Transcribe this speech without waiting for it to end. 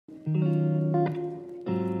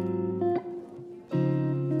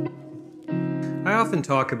I often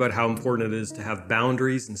talk about how important it is to have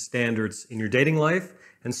boundaries and standards in your dating life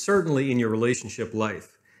and certainly in your relationship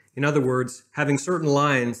life. In other words, having certain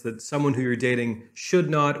lines that someone who you're dating should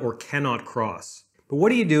not or cannot cross. But what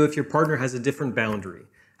do you do if your partner has a different boundary?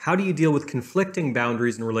 How do you deal with conflicting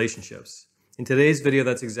boundaries in relationships? In today's video,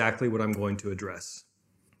 that's exactly what I'm going to address.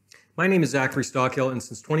 My name is Zachary Stockhill, and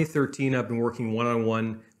since 2013, I've been working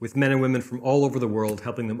one-on-one with men and women from all over the world,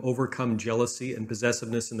 helping them overcome jealousy and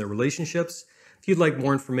possessiveness in their relationships. If you'd like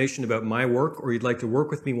more information about my work or you'd like to work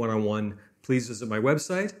with me one-on-one, please visit my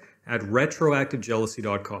website at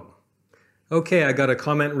retroactivejealousy.com. Okay, I got a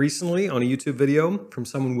comment recently on a YouTube video from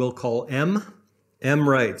someone we'll call M. M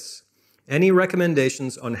writes, "Any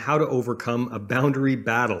recommendations on how to overcome a boundary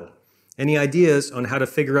battle? Any ideas on how to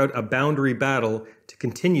figure out a boundary battle to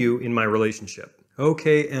continue in my relationship?"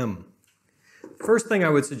 Okay, M. First thing I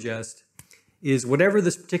would suggest is whatever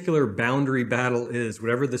this particular boundary battle is,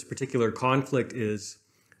 whatever this particular conflict is,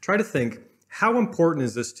 try to think, how important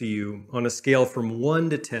is this to you on a scale from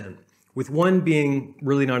 1 to 10, with 1 being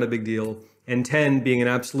really not a big deal and 10 being an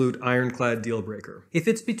absolute ironclad deal breaker. If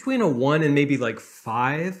it's between a 1 and maybe like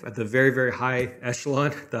 5 at the very, very high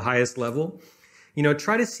echelon, the highest level,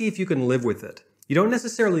 try to see if you can live with it. You don't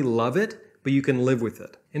necessarily love it, but you can live with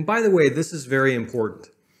it. And by the way, this is very important.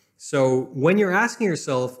 So when you're asking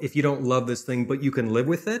yourself if you don't love this thing, but you can live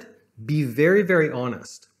with it, be very, very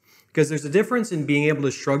honest. Because there's a difference in being able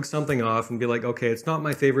to shrug something off and be like, okay, it's not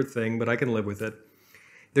my favorite thing, but I can live with it.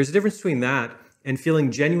 There's a difference between that and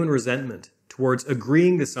feeling genuine resentment towards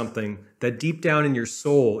agreeing to something that deep down in your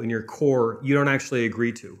soul, in your core, you don't actually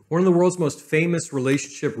agree to. One of the world's most famous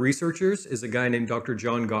relationship researchers is a guy named Dr.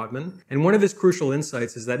 John Gottman. And one of his crucial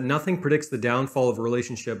insights is that nothing predicts the downfall of a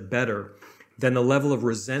relationship better than the level of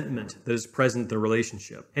resentment that is present in the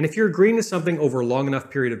relationship. And if you're agreeing to something over a long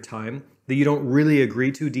enough period of time that you don't really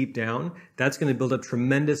agree to deep down, that's going to build up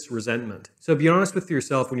tremendous resentment. So be honest with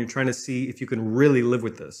yourself when you're trying to see if you can really live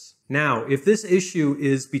with this. Now, if this issue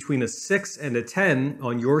is between a 6 and a 10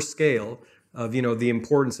 on your scale of, the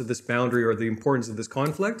importance of this boundary or the importance of this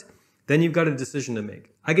conflict, then you've got a decision to make.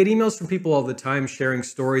 I get emails from people all the time sharing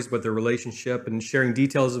stories about their relationship and sharing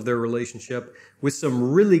details of their relationship with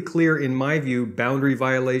some really clear, in my view, boundary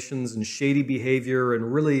violations and shady behavior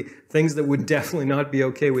and really things that would definitely not be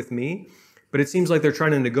okay with me. But it seems like they're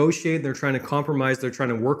trying to negotiate, they're trying to compromise, they're trying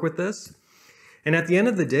to work with this. And at the end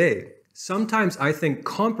of the day, sometimes I think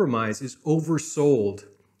compromise is oversold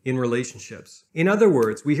in relationships. In other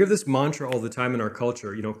words, we hear this mantra all the time in our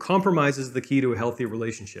culture, compromise is the key to a healthy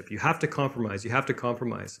relationship. You have to compromise, you have to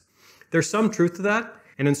compromise. There's some truth to that,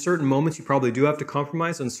 and in certain moments you probably do have to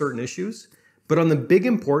compromise on certain issues, but on the big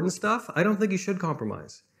important stuff, I don't think you should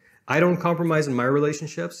compromise. I don't compromise in my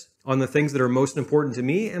relationships on the things that are most important to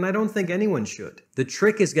me, and I don't think anyone should. The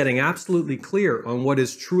trick is getting absolutely clear on what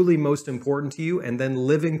is truly most important to you and then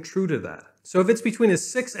living true to that. So if it's between a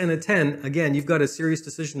 6 and a 10, again, you've got a serious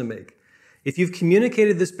decision to make. If you've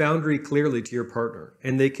communicated this boundary clearly to your partner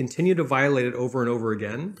and they continue to violate it over and over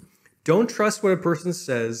again, don't trust what a person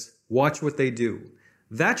says, watch what they do.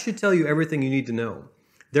 That should tell you everything you need to know.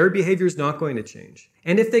 Their behavior is not going to change.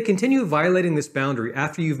 And if they continue violating this boundary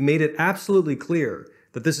after you've made it absolutely clear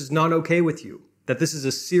that this is not okay with you, that this is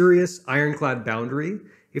a serious ironclad boundary,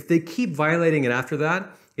 if they keep violating it after that,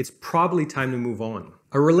 it's probably time to move on.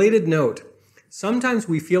 A related note, sometimes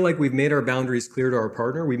we feel like we've made our boundaries clear to our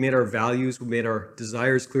partner, we made our values, we made our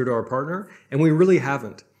desires clear to our partner, and we really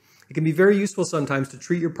haven't. It can be very useful sometimes to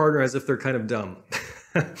treat your partner as if they're kind of dumb.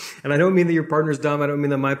 And I don't mean that your partner's dumb, I don't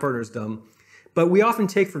mean that my partner's dumb. But we often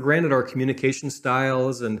take for granted our communication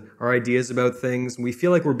styles and our ideas about things, and we feel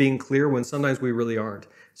like we're being clear when sometimes we really aren't.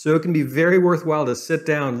 So it can be very worthwhile to sit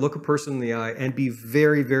down, look a person in the eye, and be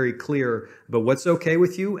very, very clear about what's okay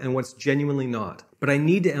with you and what's genuinely not. But I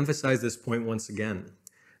need to emphasize this point once again.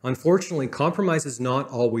 Unfortunately, compromise is not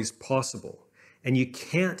always possible, and you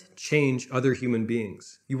can't change other human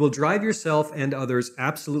beings. You will drive yourself and others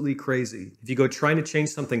absolutely crazy if you go trying to change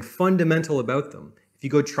something fundamental about them. If you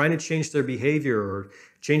go trying to change their behavior or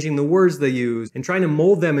changing the words they use and trying to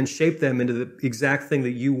mold them and shape them into the exact thing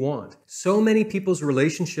that you want. So many people's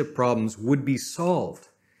relationship problems would be solved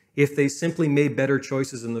if they simply made better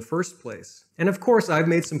choices in the first place. And of course, I've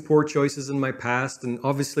made some poor choices in my past, and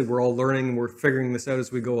obviously we're all learning and we're figuring this out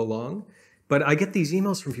as we go along. But I get these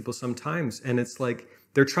emails from people sometimes, and it's like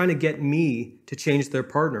they're trying to get me to change their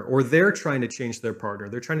partner, or they're trying to change their partner.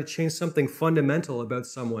 They're trying to change something fundamental about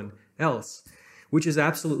someone else, which is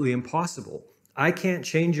absolutely impossible. I can't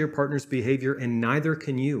change your partner's behavior, and neither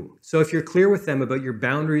can you. So if you're clear with them about your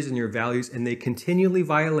boundaries and your values and they continually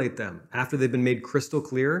violate them after they've been made crystal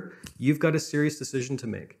clear, you've got a serious decision to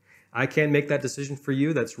make. I can't make that decision for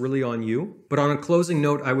you. That's really on you. But on a closing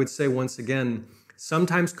note, I would say once again,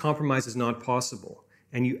 sometimes compromise is not possible,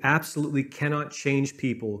 and you absolutely cannot change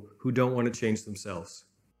people who don't want to change themselves.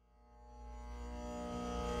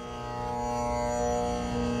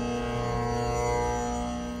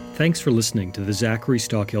 Thanks for listening to the Zachary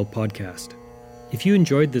Stockill podcast. If you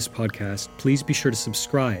enjoyed this podcast, please be sure to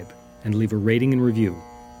subscribe and leave a rating and review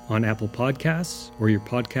on Apple Podcasts or your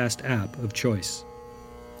podcast app of choice.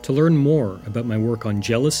 To learn more about my work on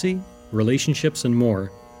jealousy, relationships, and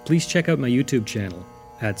more, please check out my YouTube channel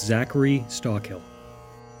at Zachary Stockill.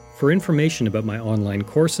 For information about my online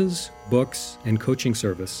courses, books, and coaching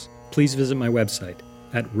service, please visit my website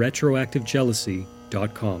at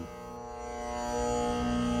retroactivejealousy.com.